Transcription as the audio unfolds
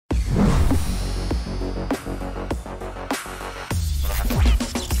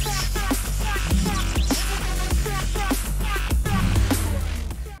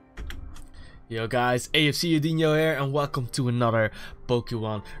Yo guys, AFC Udinho here and welcome to another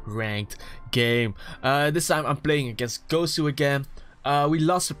Pokemon ranked game. This time I'm playing against Gosu again. We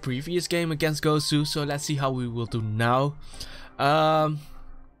lost the previous game against Gosu, so let's see how we will do now. I'm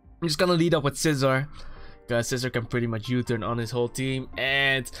just gonna lead up with Scissor, because Scissor can pretty much U-turn on his whole team,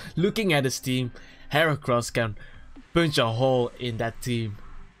 and looking at his team, Heracross can punch a hole in that team,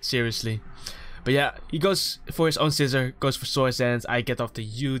 seriously. But yeah, he goes for his own Scissor, goes for Swords Dance. I get off the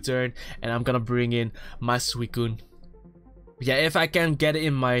U-turn and I'm gonna bring in my Suicune. Yeah, if I can get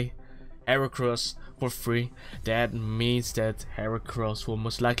in my Heracross for free, that means that Heracross will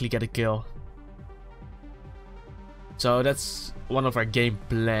most likely get a kill. So that's one of our game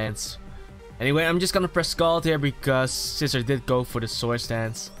plans. Anyway, I'm just gonna press Scald here because Scissor did go for the Swords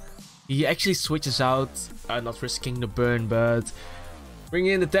Dance. He actually switches out, not risking the burn, but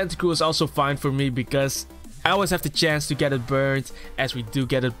bringing in the Tentacruel is also fine for me because I always have the chance to get it burned, as we do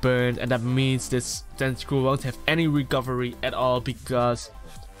get it burned, and that means this Tentacruel won't have any recovery at all because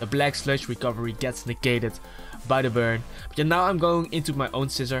the Black Sludge recovery gets negated by the burn. But yeah, now I'm going into my own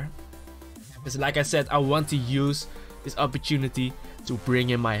Scissor, because like I said, I want to use this opportunity to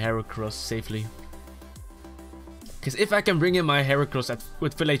bring in my Heracross safely. Because if I can bring in my Heracross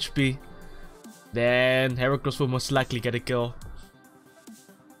with full HP, then Heracross will most likely get a kill.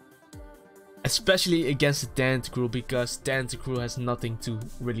 Especially against the Tentacruel, because Tentacruel has nothing to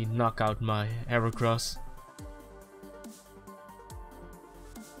really knock out my Heracross.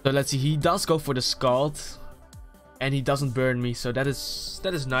 So let's see, he does go for the Scald and he doesn't burn me, so that is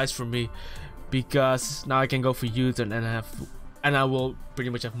nice for me, because now I can go for U-turn and I will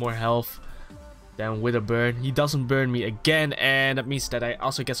pretty much have more health than with a burn. He doesn't burn me again, and that means that I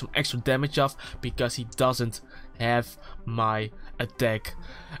also get some extra damage off because he doesn't have my attack.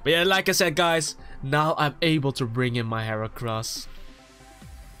 But yeah, like I said guys, now I'm able to bring in my Heracross,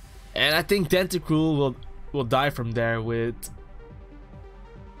 and I think Tentacruel will die from there with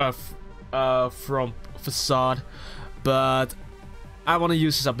from Facade, but I want to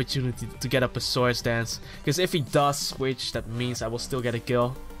use this opportunity to get up a Swords Dance, because if he does switch, that means I will still get a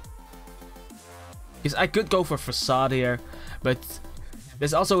kill. Because I could go for Facade here, but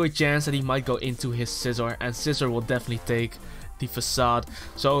there's also a chance that he might go into his Scissor, and Scissor will definitely take the Facade.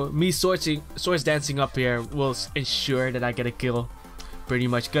 So me Swords Dancing up here will ensure that I get a kill, pretty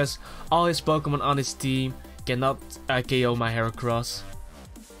much, because all his Pokemon on his team cannot KO my Heracross.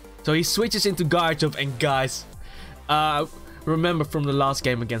 So he switches into Guard Jump, and guys, remember from the last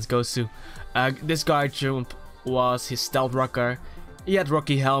game against Gosu, this Guard Jump was his Stealth Rocker. He had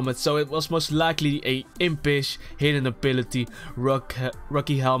Rocky Helmet, so it was most likely a impish hidden ability.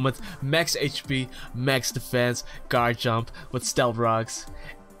 Rocky Helmet, max HP, max defense, Guard Jump with Stealth Rocks.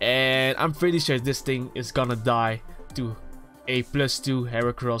 And I'm pretty sure this thing is gonna die to a +2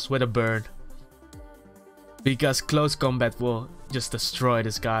 Heracross with a burn, because close combat will just destroy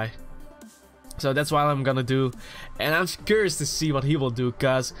this guy. So that's what I'm gonna do, and I'm curious to see what he will do,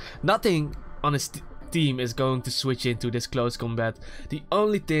 because nothing on his team is going to switch into this close combat. The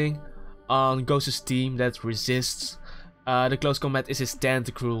only thing on Gosu's team that resists the close combat is his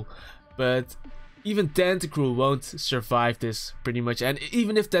Tentacruel, but even Tentacruel won't survive this pretty much, and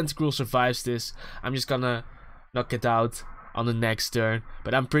even if Tentacruel survives this, I'm just gonna knock it out on the next turn.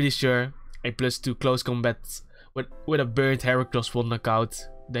 But I'm pretty sure a +2 close combat with a burnt Heracross will knock out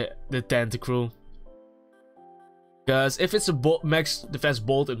the Tentacruel. Because if it's a max defense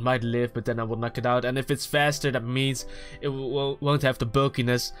bolt, it might live, but then I will knock it out. And if it's faster, that means it won't have the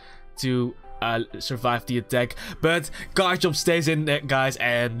bulkiness to survive the attack. But Guard Jump stays in there, guys,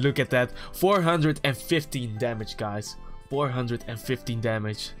 and look at that, 415 damage, guys. 415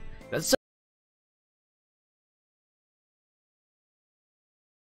 damage. That's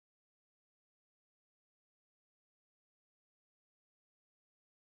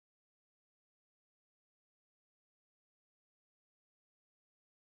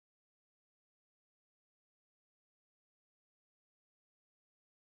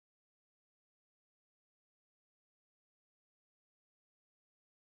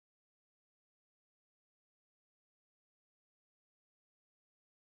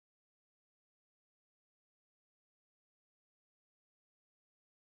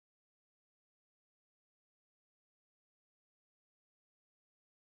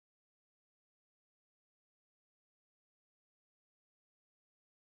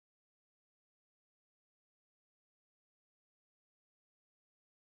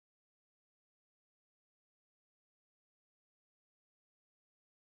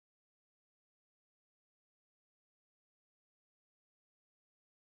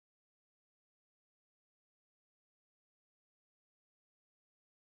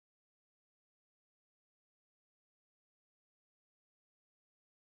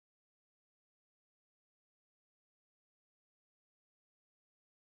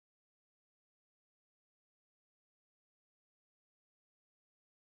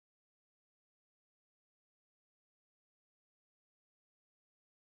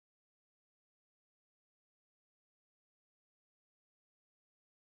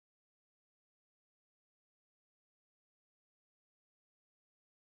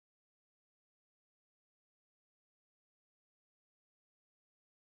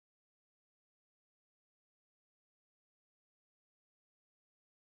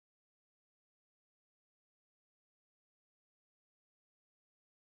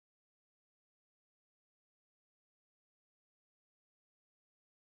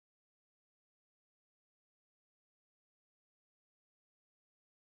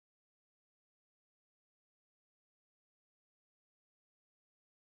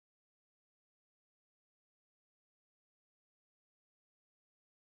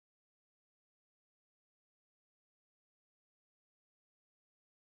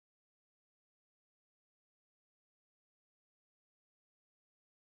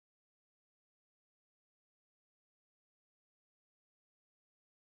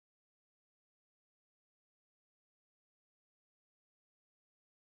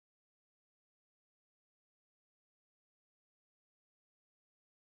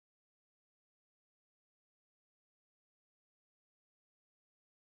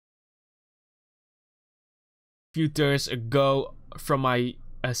few turns ago from my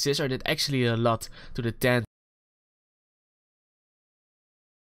sister did actually a lot to the tent.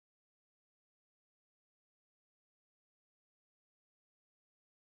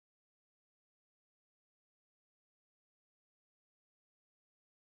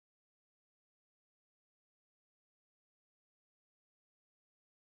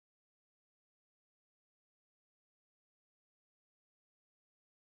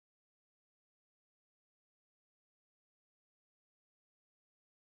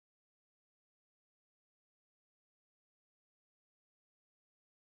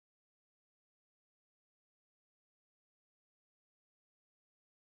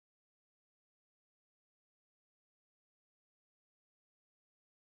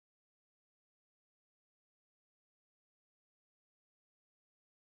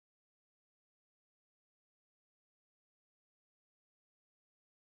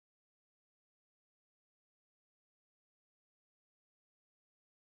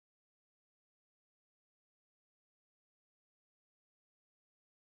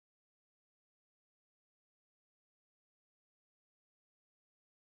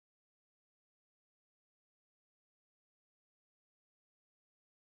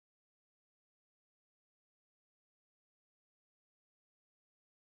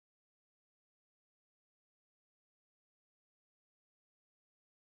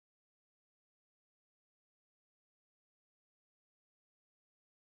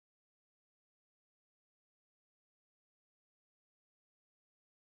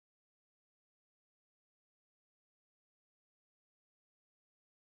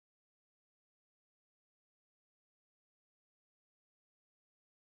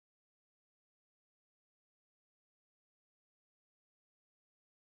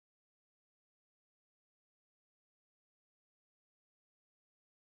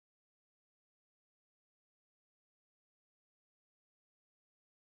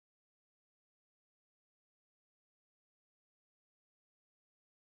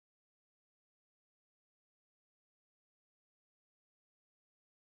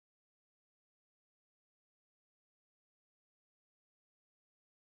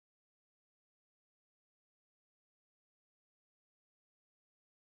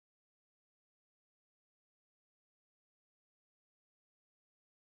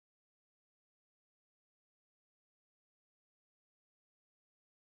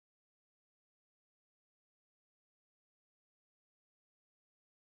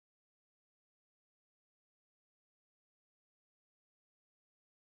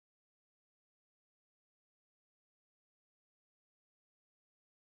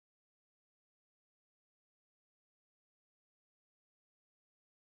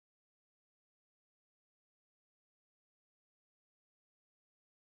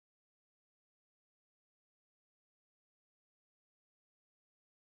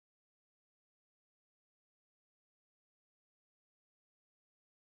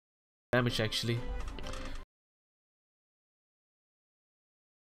 Damage actually.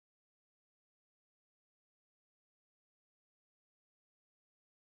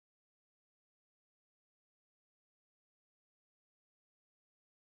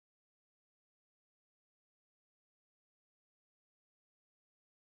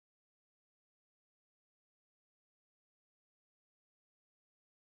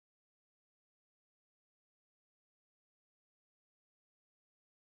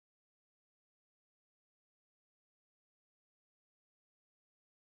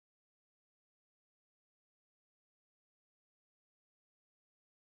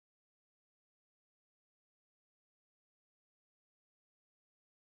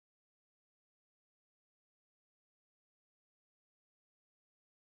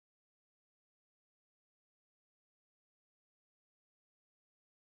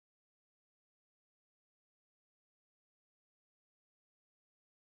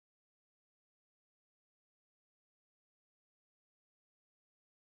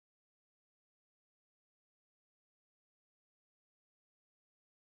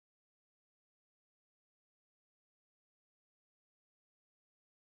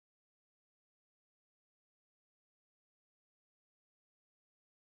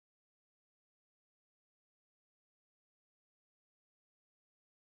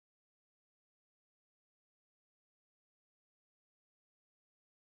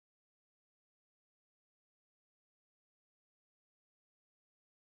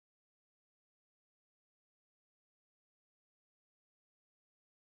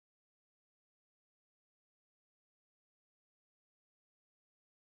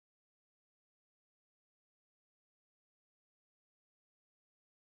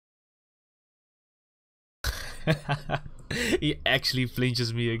 He actually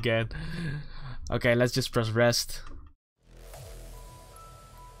flinches me again. Okay, let's just press rest.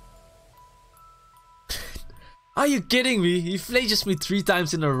 Are you kidding me? He flinches me 3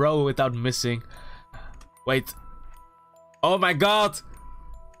 times in a row without missing. Wait. Oh my god!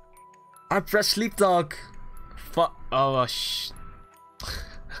 I pressed sleep talk. Oh shh.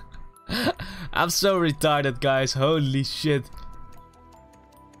 I'm so retarded, guys. Holy shit.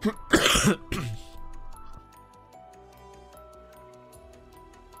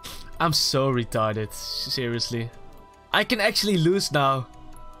 I'm so retarded. Seriously. I can actually lose now.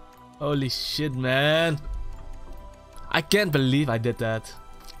 Holy shit, man. I can't believe I did that.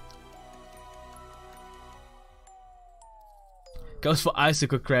 Goes for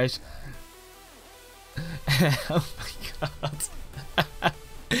icicle crash. Oh my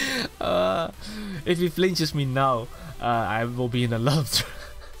god. If he flinches me now, I will be in a lot of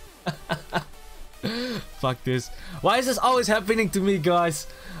trouble. Fuck this. Why is this always happening to me, guys?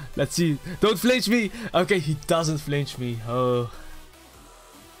 Let's see. Don't flinch me. Okay, he doesn't flinch me. Oh,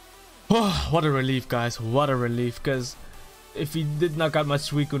 what a relief, guys. What a relief. Because if he did knock out my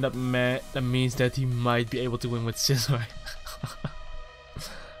Suicune, that means that he might be able to win with Scizor.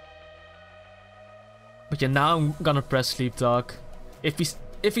 But yeah, now I'm gonna press Sleep Talk. If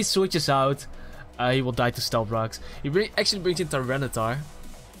he switches out, he will die to Stealth Rocks. He actually brings in Tyranitar.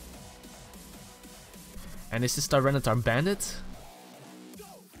 And is this Tyranitar Bandit?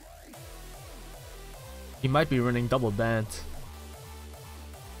 He might be running double band.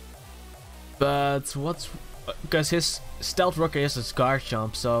 But what's... Because his Stealth Rocker is a Scarf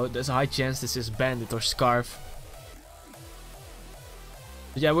jump, so there's a high chance this is Bandit or Scarf.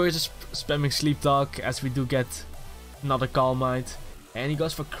 But yeah, we're just spamming Sleep Talk as we do get another Calm Mind. And he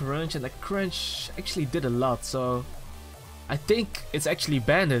goes for Crunch, and that Crunch actually did a lot, so... I think it's actually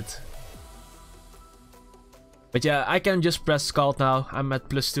Bandit. But yeah, I can just press Scald now. I'm at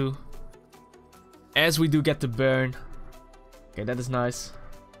 +2. As we do get the burn. Okay, that is nice.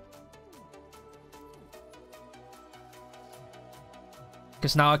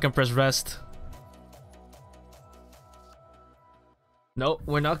 Because now I can press rest. No,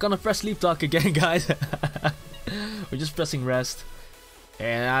 we're not gonna press Sleep Talk again, guys. We're just pressing rest.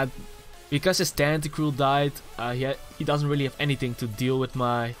 And because his Tentacruel died, he doesn't really have anything to deal with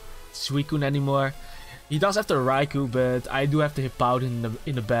my Suicune anymore. He does have the Raikou, but I do have the Hippowdon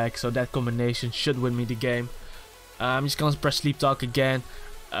in the back, so that combination should win me the game. I'm just gonna press Sleep Talk again,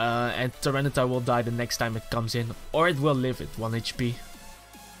 and Tyranitar will die the next time it comes in, or it will live at 1 HP.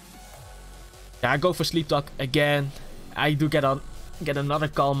 Yeah, I go for Sleep Talk again. I do get another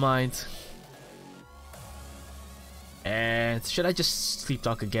Calm Mind. And should I just Sleep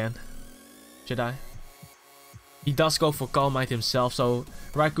Talk again? Should I? He does go for Calm Mind himself, so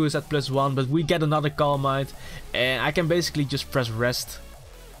Raikou is at +1, but we get another Calm Mind, and I can basically just press rest.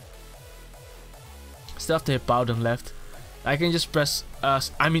 Still have the Hippowdon left. I can just press, I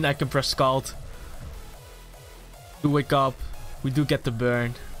can press Scald to wake up. We do get the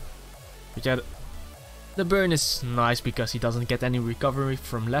burn. But yeah, the burn is nice because he doesn't get any recovery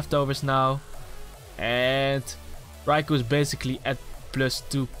from leftovers now. And Raikou is basically at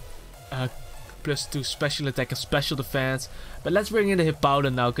 +2 special attack and special defense. But let's bring in the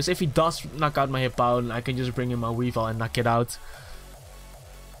Hippowdon now, because if he does knock out my Hippowdon, I can just bring in my Weavile and knock it out.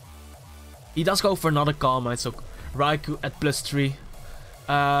 He does go for another Calm Mind, so Raikou at +3.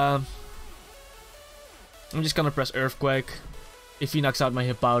 I'm just gonna press Earthquake. If he knocks out my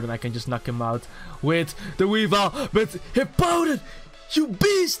Hippowdon, I can just knock him out with the Weavile. But Hippowdon, you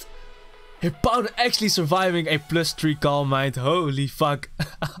beast! Hippowdon actually surviving a +3 Calm Mind. Holy fuck.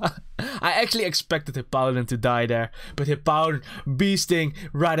 I actually expected Hippowdon to die there, but Hippowdon beasting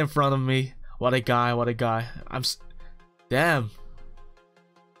right in front of me. What a guy, what a guy. Damn.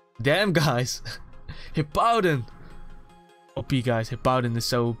 Damn, guys. Hippowdon. OP, guys. Hippowdon is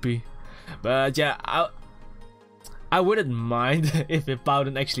so OP. But yeah, I wouldn't mind if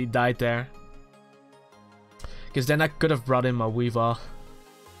Hippowdon actually died there, because then I could have brought in my Weavile.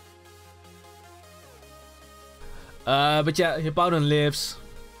 But yeah, Hippowdon lives.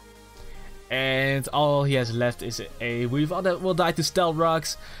 And all he has left is a Weavile that will die to Stealth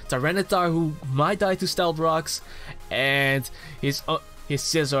Rocks, Tyranitar who might die to Stealth Rocks, and his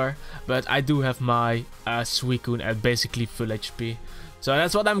Scizor. But I do have my Suicune at basically full HP. So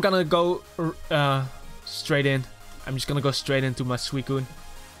that's what I'm gonna go straight in. I'm just gonna go straight into my Suicune.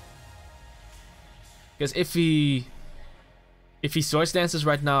 Because if he Swords Dances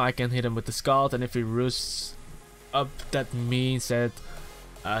right now, I can hit him with the Scald, and if he roosts up, that means that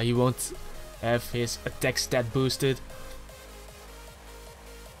he won't have his attack stat boosted.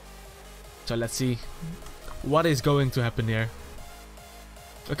 So let's see. what is going to happen here?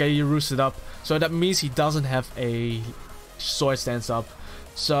 Okay, he roosted up. So that means he doesn't have a sword stance up.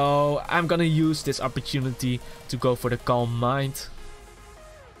 So I'm gonna use this opportunity to go for the Calm Mind.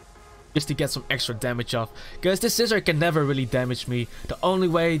 Just to get some extra damage off. Because this scissor can never really damage me. The only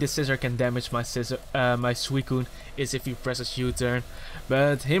way the scissor can damage my Suicune is if he presses U-turn.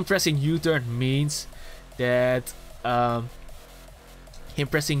 But him pressing U-turn means that he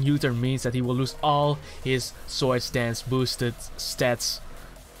will lose all his sword stance boosted stats.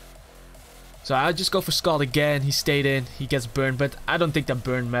 So I'll just go for Scald again. He stayed in, he gets burned, but I don't think that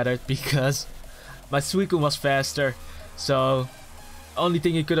burn mattered because my Suicune was faster. So only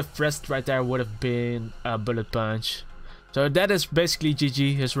thing he could have pressed right there would have been a Bullet Punch. So that is basically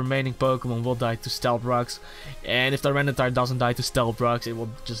GG. His remaining Pokemon will die to Stealth Rocks. And if the Tyranitar doesn't die to Stealth Rocks, it will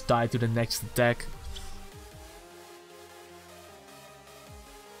just die to the next attack.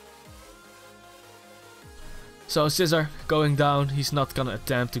 So Scissor going down, he's not gonna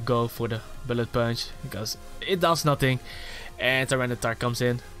attempt to go for the Bullet Punch because it does nothing. And Tyranitar comes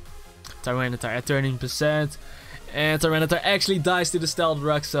in. Tyranitar at 13%. And Tyranitar actually dies to the Stealth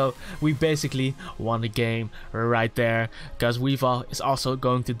Rock, so we basically won the game right there. Because Weavile is also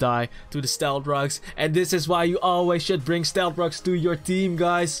going to die to the Stealth Rocks. And this is why you always should bring Stealth Rocks to your team,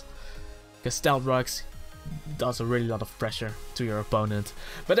 guys. Because Stealth Rocks does a really lot of pressure to your opponent.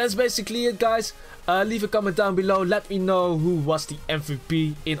 But that's basically it, guys. Leave a comment down below. Let me know who was the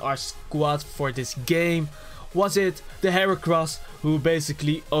MVP in our squad for this game. Was it the Heracross who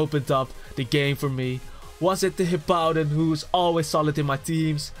basically opened up the game for me? Was it the Hippowdon who's always solid in my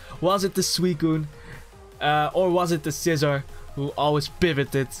teams? Was it the Suicune? Or was it the Scissor who always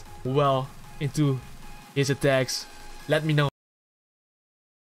pivoted well into his attacks? Let me know.